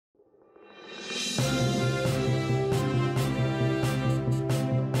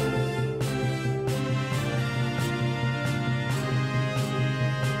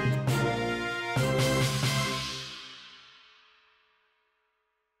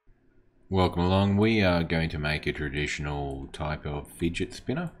Welcome along. We are going to make a traditional type of fidget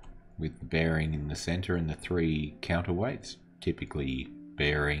spinner with the bearing in the center and the three counterweights, typically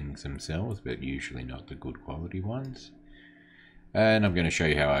bearings themselves, but usually not the good quality ones. And I'm going to show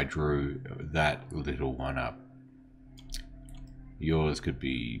you how I drew that little one up. Yours could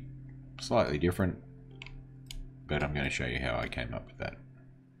be slightly different, but I'm going to show you how I came up with that.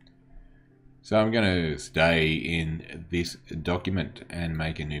 So I'm going to stay in this document and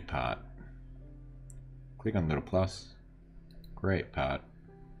make a new part. Click on the little plus, create part,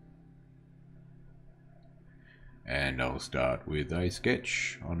 and I'll start with a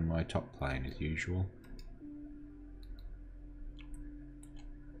sketch on my top plane as usual.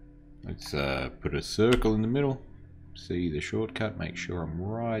 Let's put a circle in the middle, see the shortcut, make sure I'm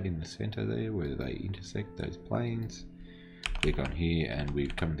right in the center there where they intersect those planes. Click on here and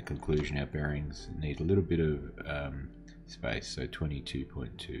we've come to the conclusion our bearings need a little bit of space, so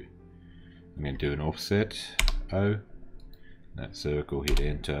 22.2. I'm going to do an offset O, that circle, hit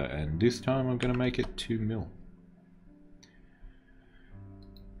enter, and this time I'm going to make it 2 mil.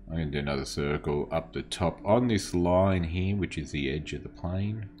 I'm going to do another circle up the top on this line here, which is the edge of the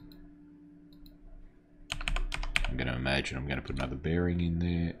plane. I'm going to imagine I'm going to put another bearing in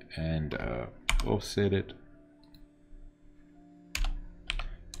there and offset it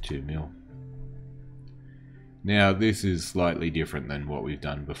 2 mil. Now this is slightly different than what we've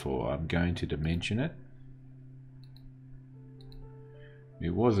done before. I'm going to dimension it. It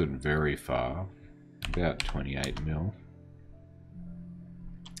wasn't very far, about 28 mil.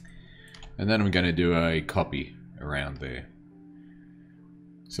 And then I'm going to do a copy around there.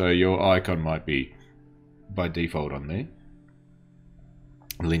 So your icon might be by default on there.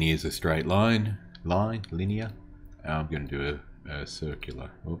 Linear is a straight line, linear. I'm going to do a circular.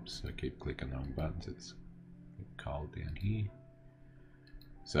 Oops, I keep clicking on the wrong buttons. It's cold down here.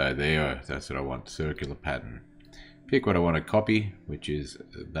 So there, that's what I want, circular pattern. Pick what I want to copy, which is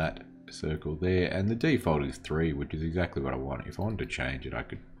that circle there, and the default is 3, which is exactly what I want. If I wanted to change it, I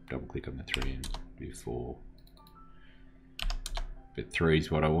could double click on the 3 and do 4. But 3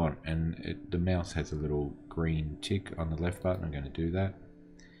 is what I want, and the mouse has a little green tick on the left button. I'm going to do that.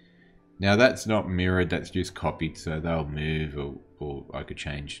 Now that's not mirrored, that's just copied, so they'll move, or I could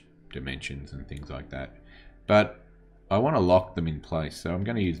change dimensions and things like that. But I want to lock them in place, so I'm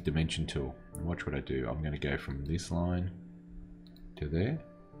going to use dimension tool. And watch what I do. I'm going to go from this line to there.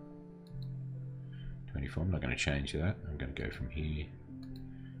 24, I'm not going to change that. I'm going to go from here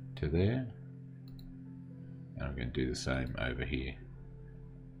to there. And I'm going to do the same over here.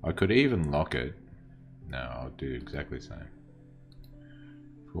 I could even lock it. No, I'll do exactly the same.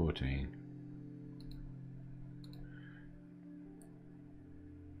 14.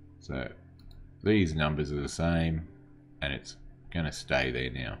 So these numbers are the same, and it's going to stay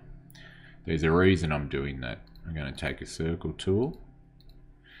there now. There's a reason I'm doing that. I'm going to take a circle tool,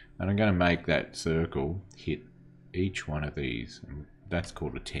 and I'm going to make that circle hit each one of these, and that's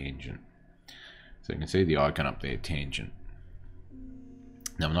called a tangent. So you can see the icon up there, tangent.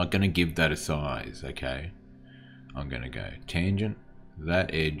 Now I'm not going to give that a size, okay? I'm going to go tangent,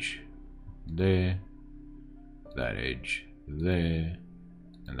 that edge there, that edge there,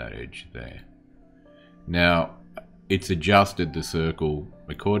 and that edge there. Now it's adjusted the circle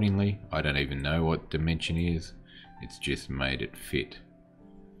accordingly. I don't even know what dimension is, it's just made it fit.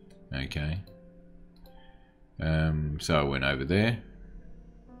 Okay, so I went over there,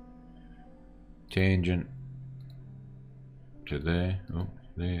 tangent to there, oh,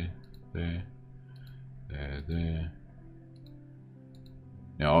 there, there, there, there.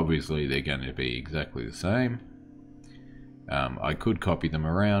 Now obviously they're going to be exactly the same. I could copy them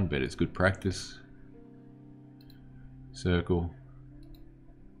around, but it's good practice. Circle.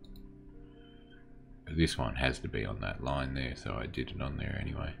 This one has to be on that line there, so I did it on there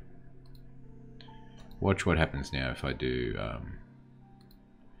anyway. Watch what happens now if I do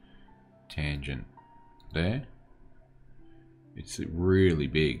tangent there. It's really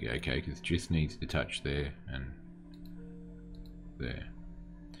big, okay, because it just needs to touch there and there.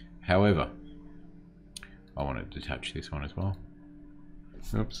 However, I wanted to touch this one as well.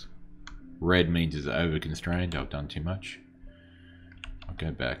 Oops. Red means it's over constrained. I've done too much. I'll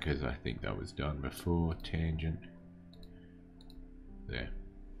go back because I think that was done before. Tangent. There.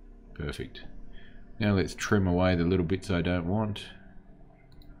 Perfect. Now let's trim away the little bits I don't want.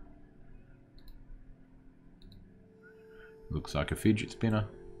 Looks like a fidget spinner.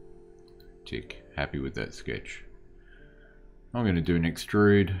 Tick. Happy with that sketch. I'm going to do an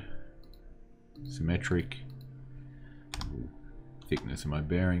extrude. Symmetric. Thickness of my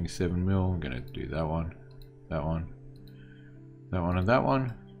bearing 7 mil. I'm going to do that one, that one, that one, and that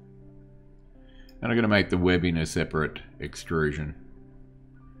one. And I'm going to make the webbing a separate extrusion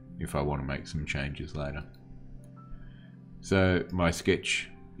if I want to make some changes later. So my sketch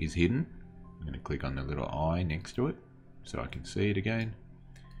is hidden. I'm going to click on the little eye next to it so I can see it again.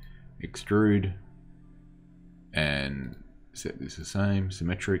 Extrude and set this the same,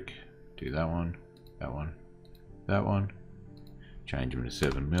 symmetric. Do that one, that one, that one. Change them to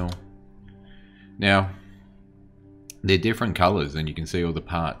 7mm. Now, they're different colors and you can see all the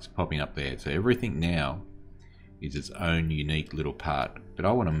parts popping up there. So everything now is its own unique little part. But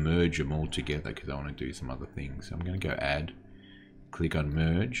I want to merge them all together because I want to do some other things. So I'm going to go add, click on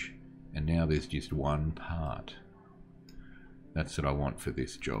merge, and now there's just one part. That's what I want for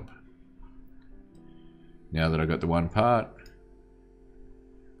this job. Now that I've got the one part,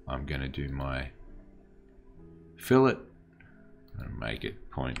 I'm going to do my fillet and make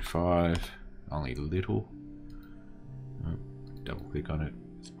it 0.5, only little. Double click on it,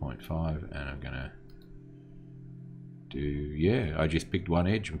 it's 0.5, and I'm going to do, yeah, I just picked one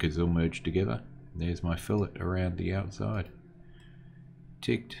edge because they'll merge together. There's my fillet around the outside.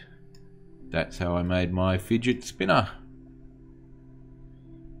 Ticked. That's how I made my fidget spinner.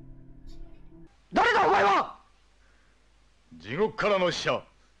 誰だお前は！地獄からの使者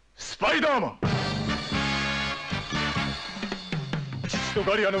スパイダーマン。父と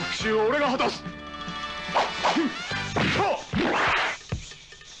ガリアの復讐を俺が果たす。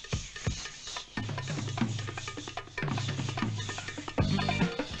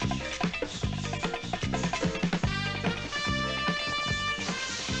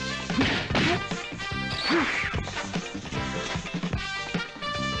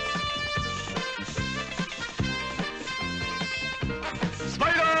スパ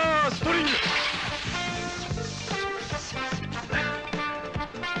イダーストリング。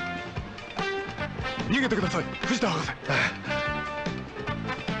逃げてください、藤田博士。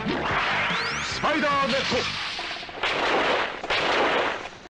スパイダーネット。